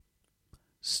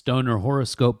Stoner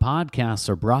Horoscope podcasts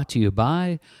are brought to you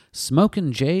by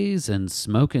Smokin' Jays and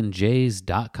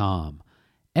SmokinJays.com.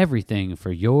 Everything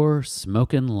for your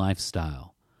smokin'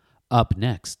 lifestyle. Up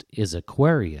next is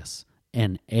Aquarius,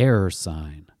 an air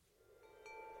sign.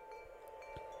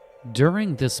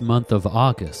 During this month of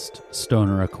August,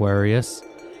 Stoner Aquarius,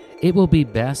 it will be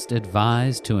best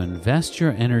advised to invest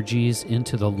your energies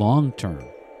into the long term.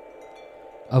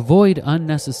 Avoid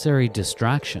unnecessary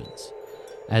distractions,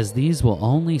 as these will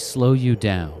only slow you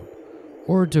down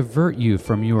or divert you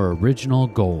from your original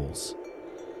goals.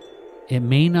 It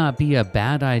may not be a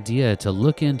bad idea to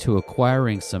look into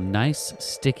acquiring some nice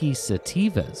sticky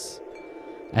sativas,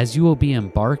 as you will be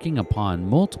embarking upon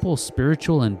multiple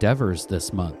spiritual endeavors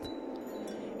this month,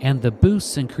 and the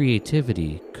boosts in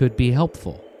creativity could be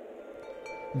helpful.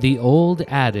 The old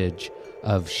adage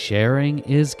of sharing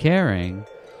is caring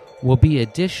will be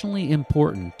additionally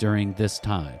important during this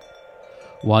time.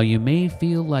 While you may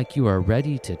feel like you are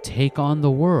ready to take on the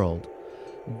world,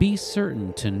 be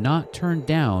certain to not turn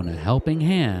down a helping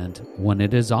hand when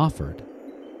it is offered.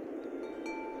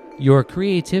 Your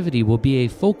creativity will be a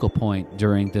focal point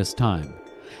during this time,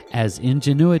 as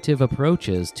ingenuitive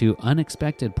approaches to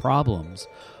unexpected problems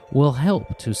will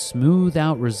help to smooth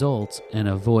out results and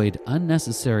avoid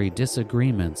unnecessary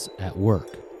disagreements at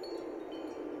work.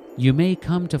 You may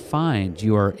come to find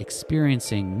you are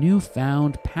experiencing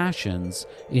newfound passions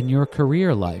in your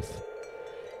career life.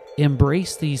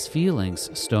 Embrace these feelings,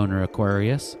 Stoner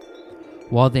Aquarius.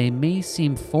 While they may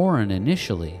seem foreign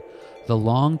initially, the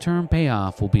long-term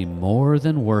payoff will be more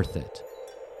than worth it.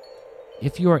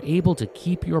 If you are able to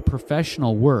keep your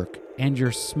professional work and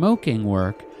your smoking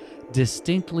work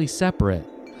distinctly separate,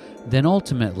 then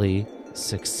ultimately,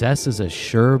 success is a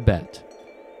sure bet.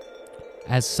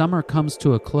 As summer comes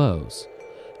to a close,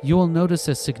 you will notice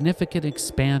a significant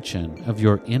expansion of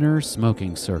your inner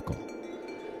smoking circle.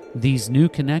 These new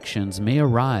connections may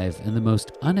arrive in the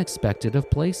most unexpected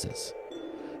of places,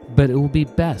 but it will be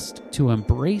best to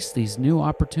embrace these new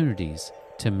opportunities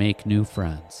to make new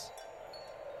friends.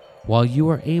 While you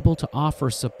are able to offer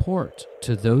support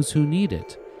to those who need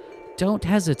it, don't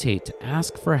hesitate to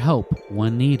ask for help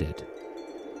when needed.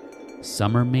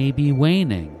 Summer may be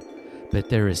waning, but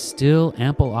there is still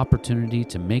ample opportunity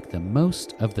to make the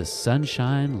most of the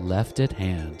sunshine left at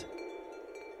hand.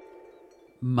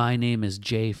 My name is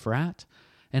Jay Fratt,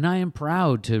 and I am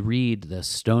proud to read the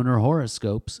Stoner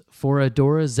Horoscopes for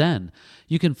Adora Zen.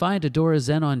 You can find Adora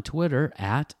Zen on Twitter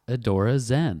at Adora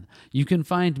Zen. You can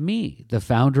find me, the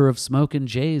founder of Smokin'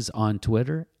 Jays, on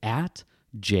Twitter at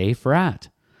Jay Fratt.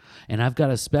 And I've got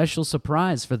a special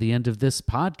surprise for the end of this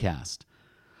podcast.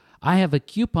 I have a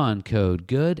coupon code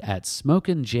good at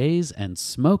Smokin' Jays and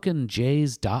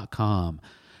SmokinJays.com.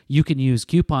 You can use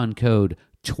coupon code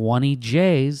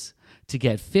 20Jays to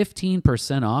get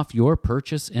 15% off your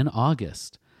purchase in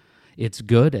August. It's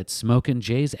good at Smokin'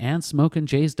 Jays and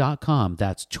SmokinJays.com.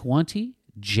 That's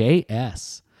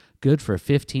 20JS. Good for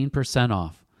 15%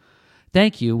 off.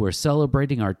 Thank you. We're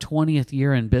celebrating our 20th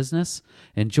year in business.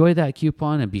 Enjoy that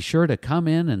coupon and be sure to come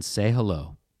in and say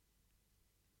hello.